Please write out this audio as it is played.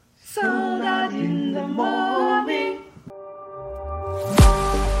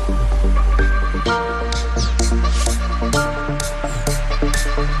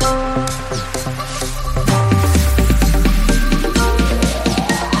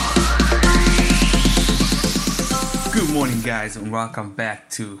guys, and welcome back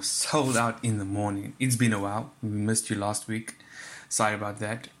to Sold Out in the Morning. It's been a while. We missed you last week. Sorry about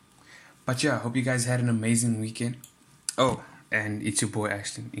that. But yeah, I hope you guys had an amazing weekend. Oh, and it's your boy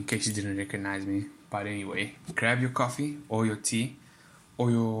Ashton, in case you didn't recognize me. But anyway, grab your coffee or your tea or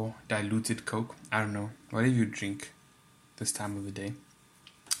your diluted Coke. I don't know, whatever you drink this time of the day.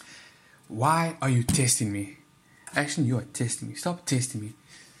 Why are you testing me? Ashton, you are testing me. Stop testing me.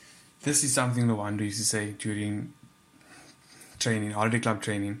 This is something Lwando used to say during training, holiday club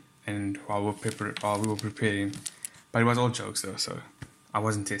training, and while we were preparing. But it was all jokes though, so I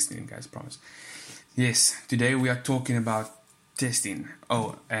wasn't testing you guys, promise. Yes, today we are talking about testing.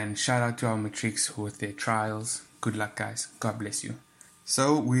 Oh, and shout out to our matrics with their trials. Good luck, guys. God bless you.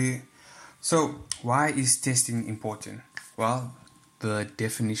 So why is testing important? Well, the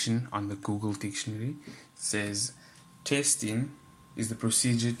definition on the Google Dictionary says testing is the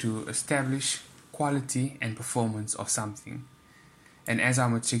procedure to establish quality and performance of something. And as our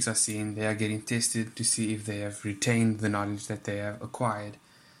matrics are seeing, they are getting tested to see if they have retained the knowledge that they have acquired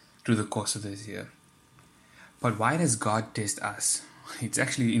through the course of this year. But why does God test us? It's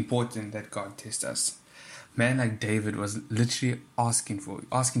actually important that God tests us. Man like David was literally asking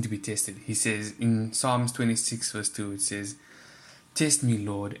to be tested. He says in Psalms 26 verse 2, it says, "Test me,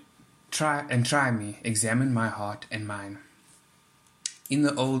 Lord, try me, examine my heart and mind." In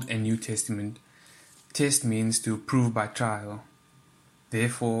the Old and New Testament, test means to prove by trial.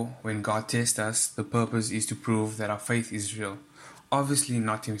 Therefore, when God tests us, the purpose is to prove that our faith is real. Obviously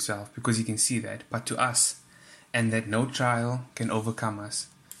not to himself, because he can see that, but to us, and that no trial can overcome us.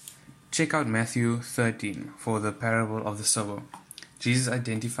 Check out Matthew 13 for the parable of the sower. Jesus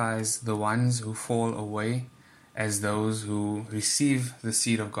identifies the ones who fall away as those who receive the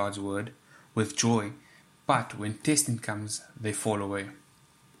seed of God's word with joy, but when testing comes, they fall away.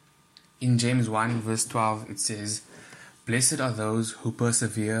 In James 1 verse 12 it says, "Blessed are those who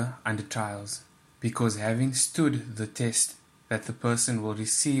persevere under trials, because having stood the test, that the person will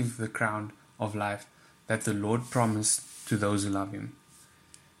receive the crown of life that the Lord promised to those who love him."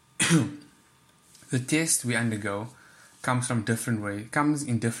 The test we undergo comes in different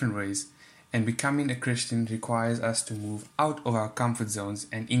ways, and becoming a Christian requires us to move out of our comfort zones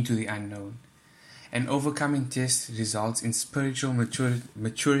and into the unknown. And overcoming tests results in spiritual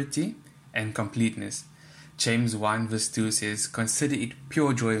maturity and completeness. James 1 verse 2 says, "Consider it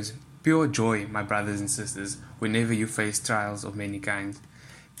pure joy, my brothers and sisters, whenever you face trials of many kinds."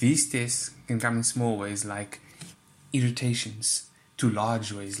 These tests can come in small ways like irritations, to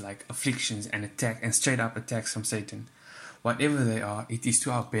large ways like afflictions and straight up attacks from Satan. Whatever they are, it is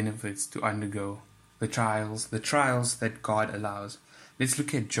to our benefits to undergo the trials that God allows. Let's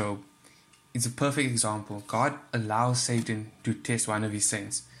look at Job. It's a perfect example. God allows Satan to test one of his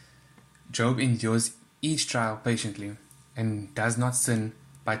saints. Job endures each trial patiently and does not sin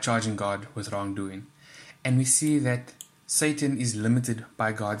by charging God with wrongdoing. And we see that Satan is limited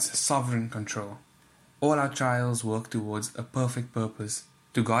by God's sovereign control. All our trials work towards a perfect purpose,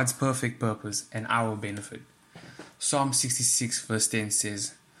 to God's perfect purpose and our benefit. Psalm 66 verse 10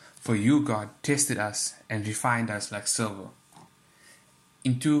 says, "For you, God, tested us and refined us like silver."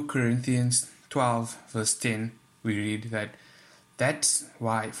 In 2 Corinthians 12 verse 10, we read that's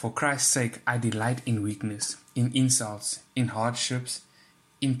why, for Christ's sake, I delight in weakness, in insults, in hardships,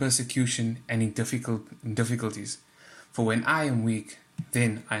 in persecution, and in difficulties. For when I am weak,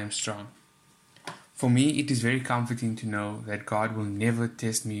 then I am strong. For me, it is very comforting to know that God will never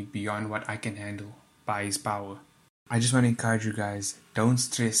test me beyond what I can handle by his power. I just want to encourage you guys, don't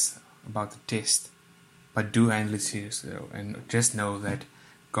stress about the test, but do handle it seriously though, and just know that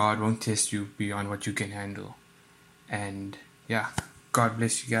God won't test you beyond what you can handle. And yeah, God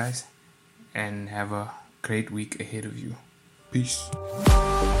bless you guys, and have a great week ahead of you. Peace.